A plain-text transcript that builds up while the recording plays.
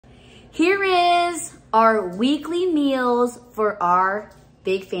Here is our weekly meals for our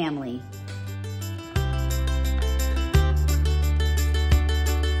big family.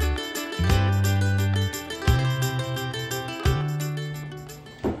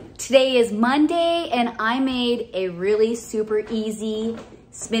 Today is Monday and I made a really super easy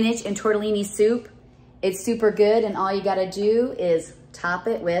spinach and tortellini soup. It's super good and all you gotta do is top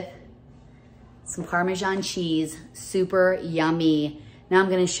it with some Parmesan cheese. Super yummy. Now I'm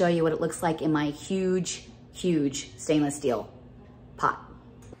gonna show you what it looks like in my huge, huge stainless steel pot.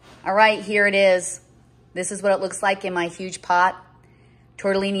 All right, here it is. This is what it looks like in my huge pot.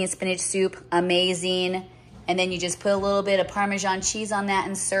 Tortellini and spinach soup, amazing. And then you just put a little bit of Parmesan cheese on that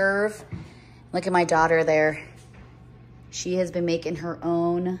and serve. Look at my daughter there. She has been making her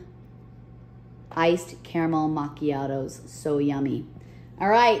own iced caramel macchiatos. So yummy. All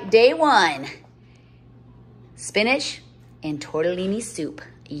right, day one. Spinach and tortellini soup.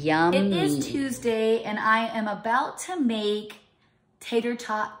 Yummy. It is Tuesday and I am about to make tater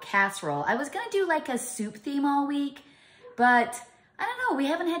tot casserole. I was gonna do like a soup theme all week, but I don't know, we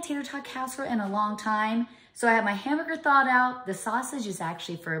haven't had tater tot casserole in a long time. So I have my hamburger thawed out. The sausage is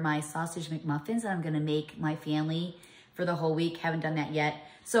actually for my sausage McMuffins that I'm gonna make my family for the whole week. Haven't done that yet.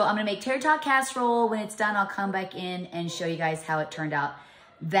 So I'm gonna make tater tot casserole. When it's done, I'll come back in and show you guys how it turned out.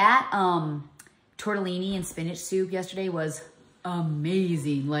 That tortellini and spinach soup yesterday was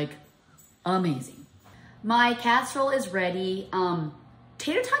amazing, like amazing. My casserole is ready.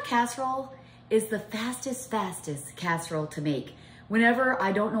 Tater tot casserole is the fastest casserole to make. Whenever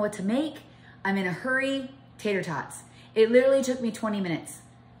I don't know what to make, I'm in a hurry, tater tots. It literally took me 20 minutes.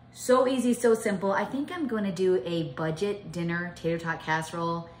 So easy, so simple. I think I'm gonna do a budget dinner tater tot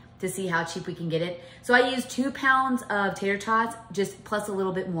casserole to see how cheap we can get it. So I used 2 pounds of tater tots, just plus a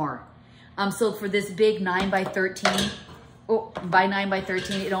little bit more. So for this big 9 by 13, by 9 by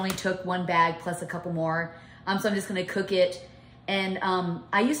 13, it only took 1 bag plus a couple more. So I'm just gonna cook it. And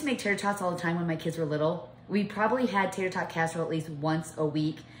I used to make tater tots all the time when my kids were little. We probably had tater tot casserole at least once a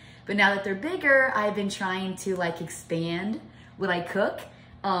week. But now that they're bigger, I've been trying to like expand what I cook.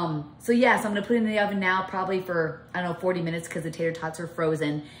 So yeah, so I'm gonna put it in the oven now probably for, I don't know, 40 minutes because the tater tots are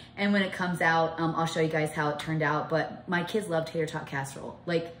frozen. And when it comes out, I'll show you guys how it turned out. But my kids love tater tot casserole.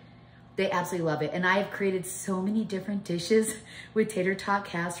 Like, they absolutely love it. And I have created so many different dishes with tater tot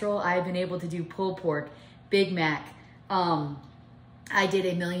casserole. I've been able to do pulled pork, Big Mac. I did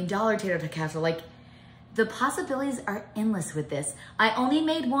 $1 million tater tot casserole. Like, the possibilities are endless with this. I only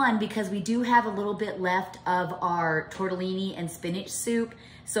made one because we do have a little bit left of our tortellini and spinach soup.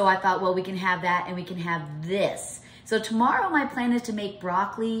 So I thought, well, we can have that and we can have this. So tomorrow my plan is to make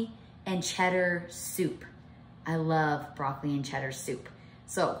broccoli and cheddar soup. I love broccoli and cheddar soup.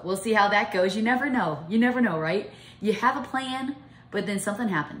 So we'll see how that goes. You never know. You never know, right? You have a plan, but then something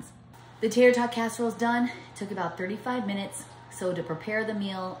happens. The tater tot casserole is done. It took about 35 minutes. So to prepare the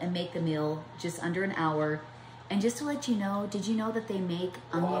meal and make the meal, just under an hour. And just to let you know, did you know that they make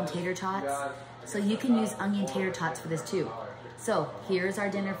onion tater tots? So you can use onion tater tots for this too. So here's our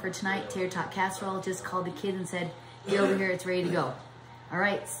dinner for tonight, tater tot casserole. Just called the kids and said, get over here, it's ready to go. All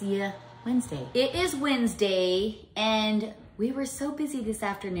right, see ya Wednesday. It is Wednesday and we were so busy this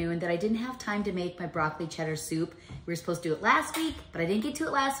afternoon that I didn't have time to make my broccoli cheddar soup. We were supposed to do it last week, but I didn't get to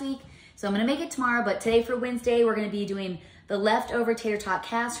it last week. So I'm gonna make it tomorrow, but today for Wednesday, we're gonna be doing the leftover tater tot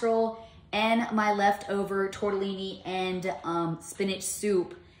casserole and my leftover tortellini and spinach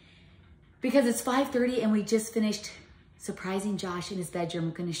soup. Because it's 5:30 and we just finished surprising Josh in his bedroom.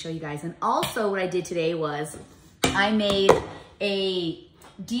 I'm gonna show you guys. And also what I did today was I made a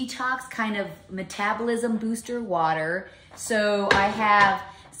detox kind of metabolism booster water. So I have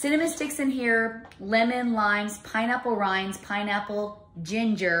cinnamon sticks in here, lemon, limes, pineapple rinds, pineapple,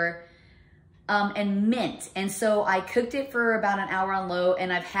 ginger, and mint. And so I cooked it for about an hour on low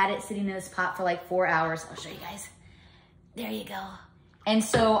and I've had it sitting in this pot for like 4 hours. I'll show you guys. There you go. And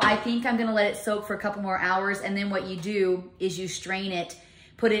so I think I'm gonna let it soak for a couple more hours. And then what you do is you strain it,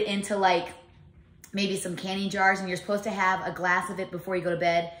 put it into like maybe some canning jars, and you're supposed to have a glass of it before you go to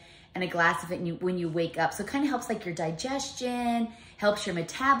bed and a glass of it when you wake up. So it kind of helps like your digestion, helps your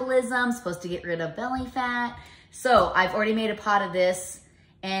metabolism, supposed to get rid of belly fat. So I've already made a pot of this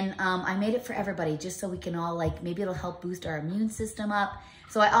and I made it for everybody just so we can all like, maybe it'll help boost our immune system up.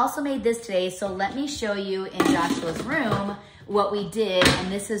 So I also made this today. So let me show you in Joshua's room what we did.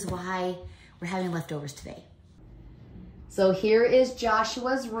 And this is why we're having leftovers today. So here is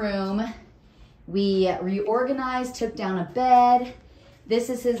Joshua's room. We reorganized, took down a bed. This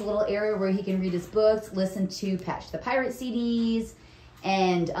is his little area where he can read his books, listen to Patch the Pirate CDs,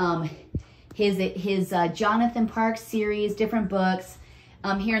 and his Jonathan Parks series, different books.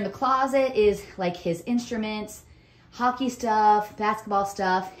 Here in the closet is like his instruments, hockey stuff, basketball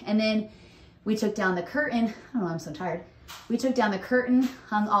stuff. And then we took down the curtain. Oh, I'm so tired. We took down the curtain,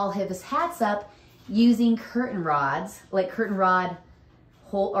 hung all of his hats up using curtain rods, like curtain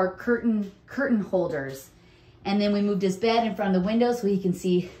holders. And then we moved his bed in front of the window so he can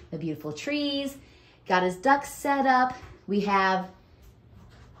see the beautiful trees. Got his ducks set up. We have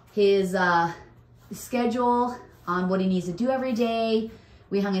his schedule on what he needs to do every day.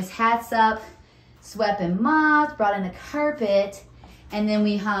 We hung his hats up, swept and mopped, brought in a carpet, and then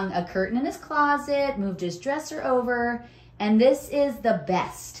we hung a curtain in his closet, moved his dresser over, and this is the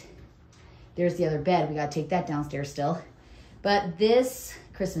best. There's the other bed. We gotta take that downstairs still. But this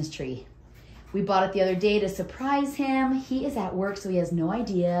Christmas tree, we bought it the other day to surprise him. He is at work, so he has no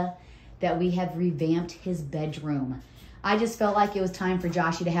idea that we have revamped his bedroom. I just felt like it was time for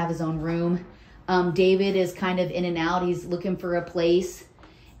Joshy to have his own room. David is kind of in and out. He's looking for a place.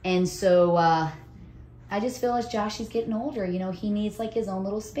 And so I just feel as Joshy's getting older, you know, he needs like his own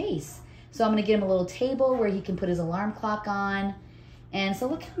little space. So I'm gonna get him a little table where he can put his alarm clock on. And so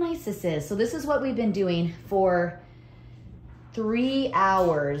look how nice this is. So this is what we've been doing for 3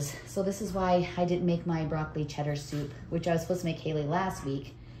 hours. So this is why I didn't make my broccoli cheddar soup, which I was supposed to make Haley last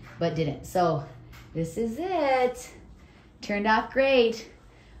week, but didn't. So this is it. Turned out great.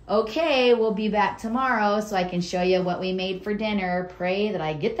 Okay, we'll be back tomorrow so I can show you what we made for dinner. Pray that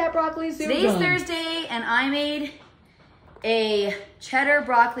I get that broccoli soup Today's Thursday, and I made a cheddar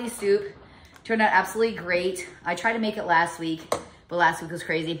broccoli soup. Turned out absolutely great. I tried to make it last week, but last week was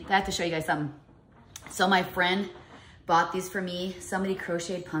crazy. I have to show you guys something. So my friend bought these for me. Somebody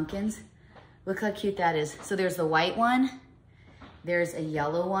crocheted pumpkins. Look how cute that is. So there's the white one, there's a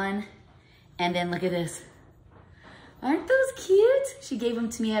yellow one, and then look at this. Aren't those cute? She gave them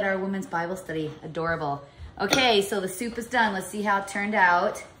to me at our women's Bible study. Adorable. Okay, so the soup is done. Let's see how it turned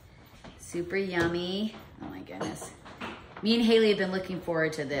out. Super yummy. Oh my goodness. Me and Haley have been looking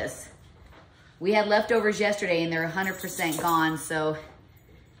forward to this. We had leftovers yesterday and they're 100% gone, so.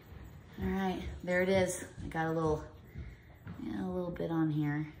 All right, there it is. I got a little bit on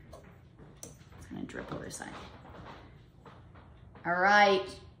here. It's gonna drip over the side. All right,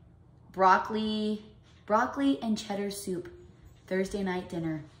 broccoli and cheddar soup, Thursday night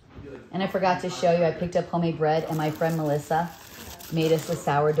dinner. And I forgot to show you, I picked up homemade bread and my friend Melissa made us the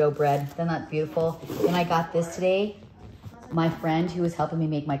sourdough bread. Isn't that beautiful? And I got this today. My friend who was helping me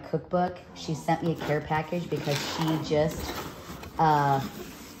make my cookbook, she sent me a care package because she just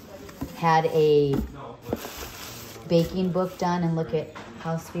had a baking book done, and look at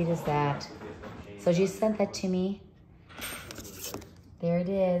how sweet is that. So she sent that to me. There it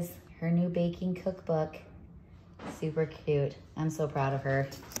is. Her new baking cookbook. Super cute. I'm so proud of her.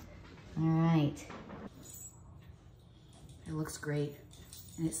 All right. It looks great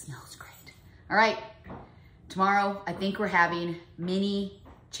and it smells great. All right, tomorrow I think we're having mini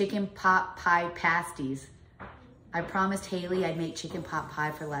chicken pot pie pasties. I promised Haley I'd make chicken pot pie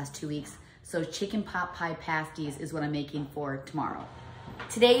for the last 2 weeks. So chicken pot pie pasties is what I'm making for tomorrow.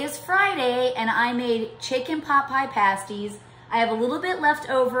 Today is Friday and I made chicken pot pie pasties. I have a little bit left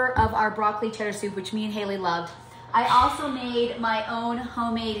over of our broccoli cheddar soup, which me and Haley loved. I also made my own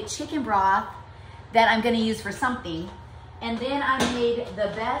homemade chicken broth that I'm gonna use for something. And then I made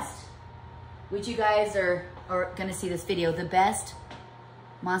the best, which you guys are gonna see this video, the best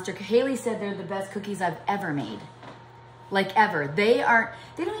monster. Haley said they're the best cookies I've ever made. Like ever. They don't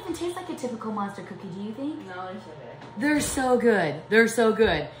even taste like a typical monster cookie, do you think? No, they're so good. They're so good. They're so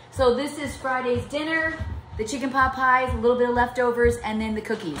good. So this is Friday's dinner. The chicken pot pies, a little bit of leftovers, and then the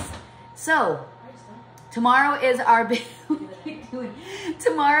cookies. So tomorrow is our big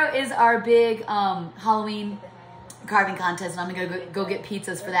Halloween carving contest, and I'm gonna go get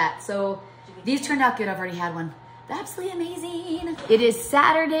pizzas for that. So these turned out good. I've already had one. They're absolutely amazing. It is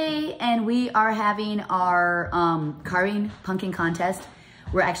Saturday, and we are having our carving pumpkin contest.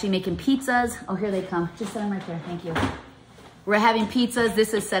 We're actually making pizzas. Oh, here they come. Just set them right there. Thank you. We're having pizzas.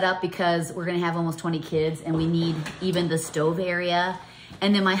 This is set up because we're gonna have almost 20 kids and we need even the stove area.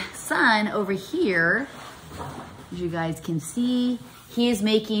 And then my son over here, as you guys can see, he is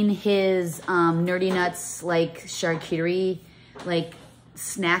making his Nerdy Nuts like charcuterie, like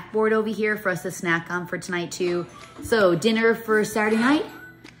snack board over here for us to snack on for tonight too. So dinner for Saturday night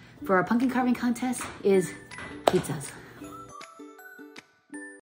for our pumpkin carving contest is pizzas.